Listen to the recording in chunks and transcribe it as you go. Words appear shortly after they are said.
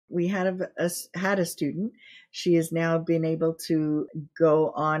we had a student. She has now been able to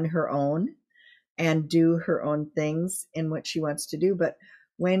go on her own and do her own things in what she wants to do. But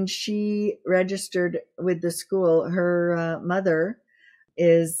when she registered with the school, her mother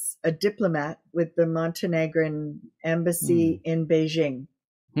is a diplomat with the Montenegrin embassy in Beijing.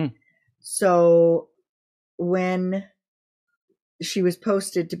 So when she was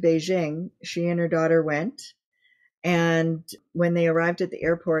posted to Beijing, she and her daughter went. And when they arrived at the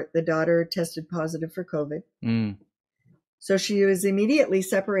airport, the daughter tested positive for COVID. So she was immediately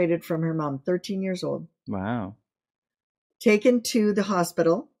separated from her mom, 13 years old. Wow. Taken to the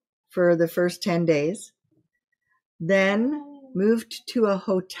hospital for the first 10 days. Then moved to a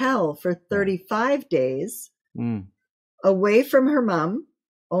hotel for 35 days. Away from her mom,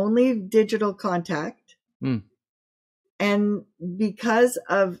 only digital contact. And because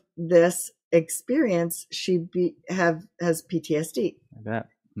of this experience, she has PTSD. I bet.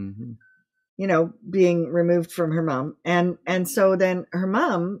 You know, being removed from her mom. And so then her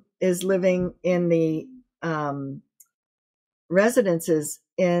mom is living in the residences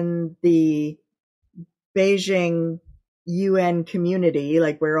in the Beijing UN community,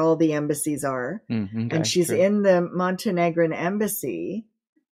 like where all the embassies are. Okay, and she's in the Montenegrin embassy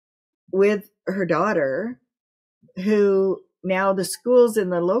with her daughter, who now the schools in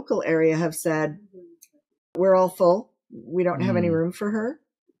the local area have said, we're all full. We don't have any room for her.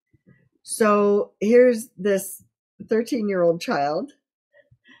 So here's this 13-year-old child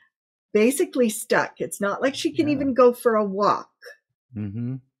basically stuck. It's not like she can even go for a walk.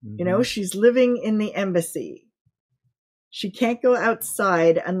 You know, she's living in the embassy. She can't go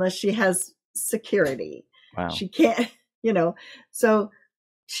outside unless she has security. Wow. She can't, you know. So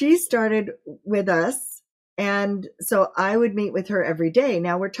she started with us. And so I would meet with her every day.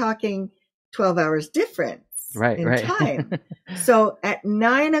 Now we're talking 12 hours difference in time. So at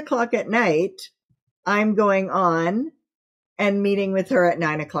 9:00 at night, I'm going on and meeting with her at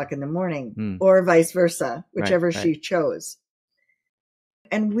 9:00 in the morning, or vice versa, whichever she chose.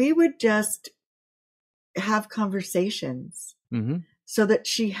 And we would just have conversations so that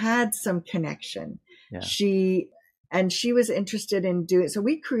she had some connection. She was interested in doing, so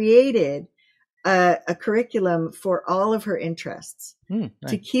we created a curriculum for all of her interests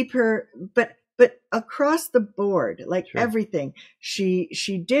to keep her, but across the board, like everything. She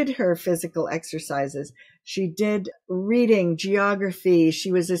did her physical exercises. She did reading, geography.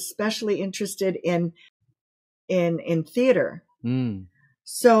 She was especially interested in theater.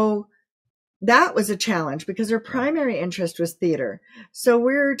 So that was a challenge because her primary interest was theater. So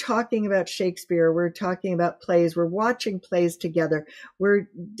we're talking about Shakespeare. We're talking about plays. We're watching plays together. We're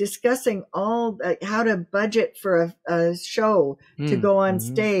discussing all how to budget for a show to go on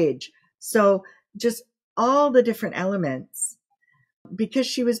stage. So just all the different elements, because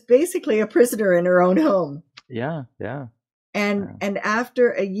she was basically a prisoner in her own home. And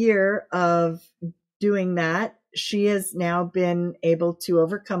after a year of doing that, she has now been able to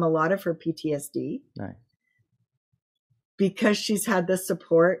overcome a lot of her PTSD because she's had the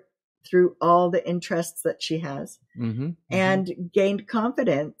support through all the interests that she has and gained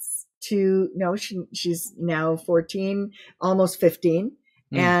confidence to know she's now 14, almost 15.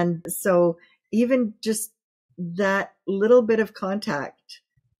 And so even just that little bit of contact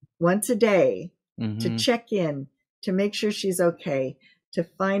once a day to check in, to make sure she's okay, to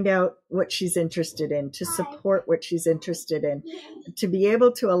find out what she's interested in, to support what she's interested in, to be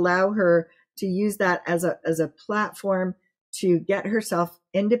able to allow her to use that as a platform to get herself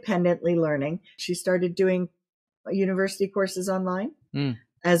independently learning. She started doing university courses online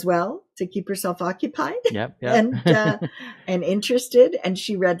as well to keep herself occupied and interested. And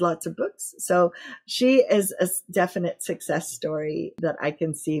she read lots of books. So she is a definite success story that I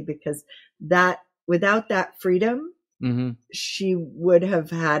can see, because without that freedom, she would have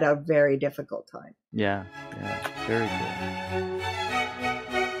had a very difficult time. Very good.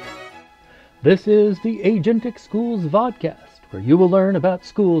 This is the Agentic Schools Podcast, where you will learn about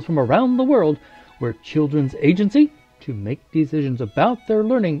schools from around the world where children's agency to make decisions about their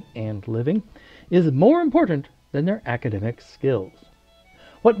learning and living is more important than their academic skills.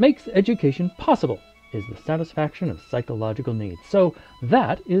 What makes education possible is the satisfaction of psychological needs. So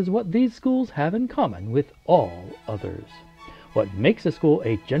that is what these schools have in common with all others. What makes a school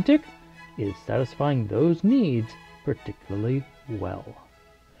agentic is satisfying those needs particularly well.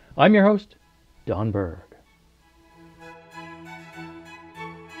 I'm your host, Don Berg.